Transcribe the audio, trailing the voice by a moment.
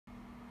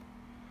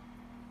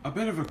A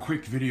bit of a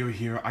quick video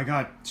here. I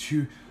got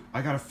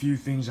a few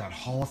things at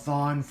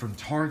Haulathon from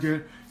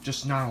Target.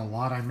 Just not a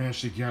lot. I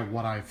managed to get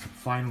what I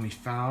finally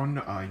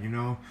found. You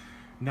know,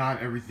 not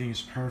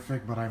everything's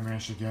perfect, but I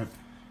managed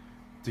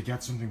to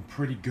get something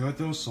pretty good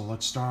though. So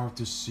let's start out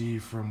to see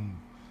from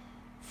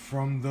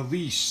the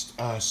least.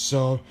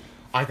 So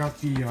I got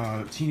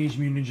the Teenage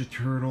Mutant Ninja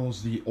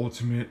Turtles, the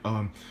Ultimate,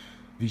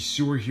 the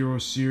Superhero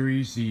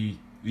series, the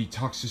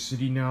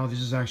Toxicity. Now this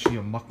is actually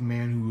a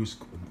Muckman who is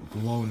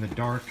glow in the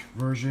dark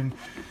version.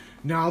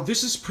 Now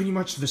this is pretty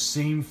much the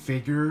same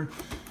figure,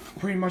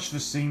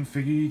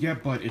 you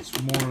get, but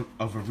it's more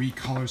of a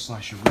recolor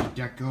slash a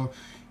redeco.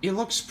 It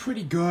looks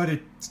pretty good.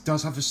 It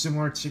does have a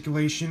similar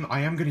articulation.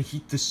 I am gonna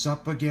heat this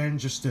up again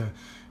just to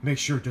make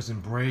sure it doesn't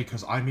break,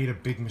 because I made a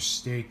big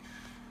mistake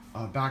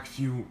back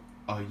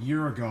a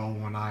year ago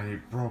when I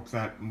broke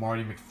that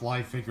Marty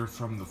McFly figure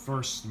from the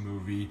first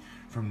movie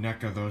from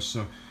NECA though.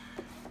 So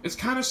it's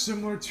kind of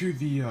similar to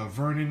the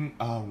Vernon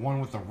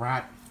one with the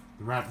rat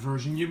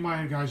version. You might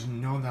have guys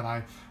known that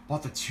I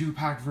bought the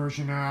 2-pack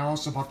version, and I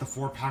also bought the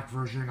 4-pack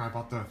version.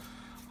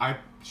 I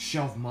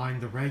shelved mine,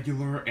 the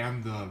regular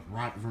and the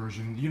rat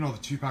version. You know, the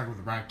 2-pack with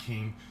the Rat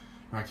King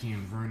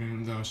and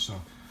Vernon though. So,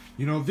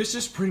 you know, this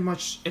is pretty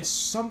much, it's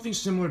something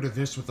similar to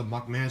this with the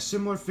Muckman.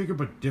 Similar figure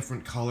but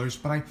different colors.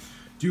 But I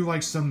do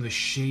like some of the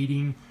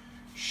shading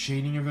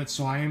of it.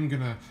 So I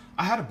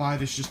had to buy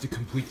this just to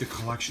complete the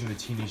collection of the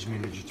Teenage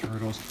Mutant Ninja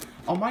Turtles.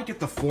 I might get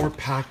the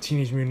 4-pack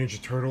Teenage Mutant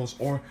Ninja Turtles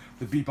or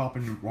the Bebop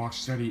and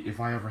Rocksteady if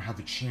I ever had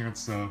the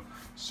chance though.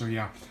 So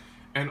yeah.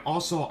 And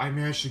also I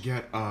managed to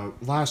get,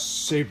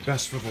 save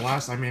best for the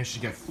last, I managed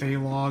to get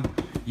Thailog.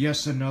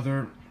 Yes,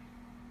 another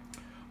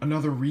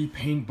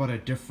repaint but a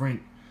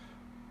different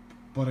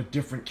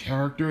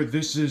character.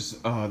 This is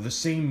the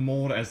same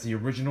mold as the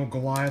original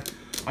Goliath.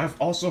 I've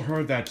also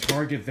heard that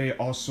Target, they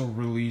also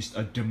released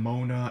a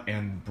Demona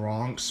and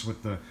Bronx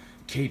with the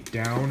cape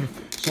down.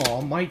 So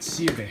I might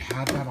see if they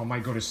have that. I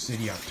might go to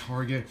City at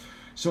Target.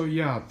 So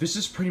yeah, this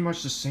is pretty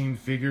much the same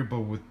figure but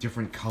with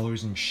different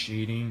colors and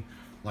shading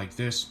like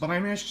this. But I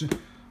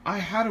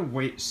had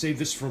to save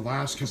this for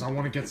last because I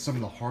want to get some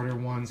of the harder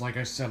ones. Like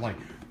I said, like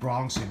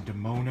Bronx and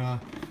Demona.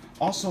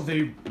 Also,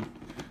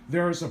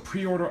 there's a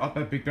pre-order up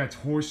at Big Bad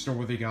Toy Store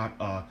where they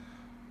got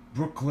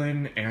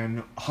Brooklyn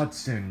and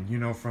Hudson, you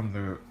know, from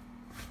the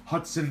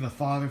Hudson, the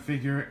father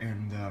figure,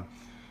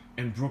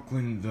 and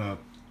Brooklyn, the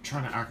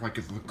trying to act like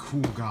the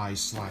cool guy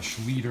slash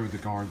leader of the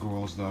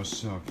Gargoyles though.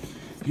 So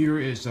here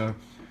is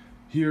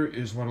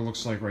what it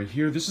looks like right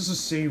here. This is the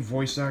same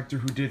voice actor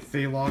who did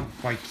Thailog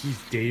by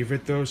Keith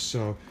David though.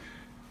 So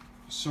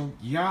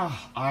yeah,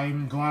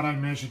 I'm glad I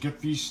managed to get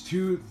these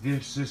two.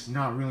 This is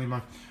not really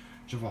much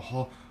of a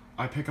haul.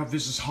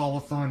 This is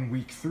Haulathon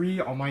week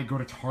 3. I might go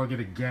to Target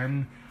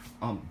again,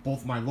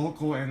 both my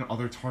local and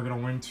other Target I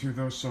went to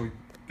though. So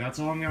that's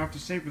all I'm gonna have to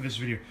say for this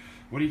video.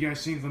 What do you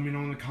guys think? Let me know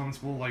in the comments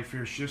below. Like,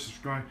 share,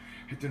 subscribe,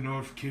 hit the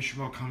notification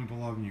bell, comment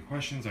below any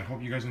questions. I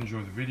hope you guys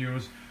enjoy the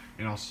videos,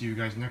 and I'll see you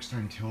guys next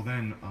time. Until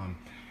then,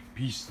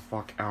 peace the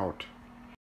fuck out.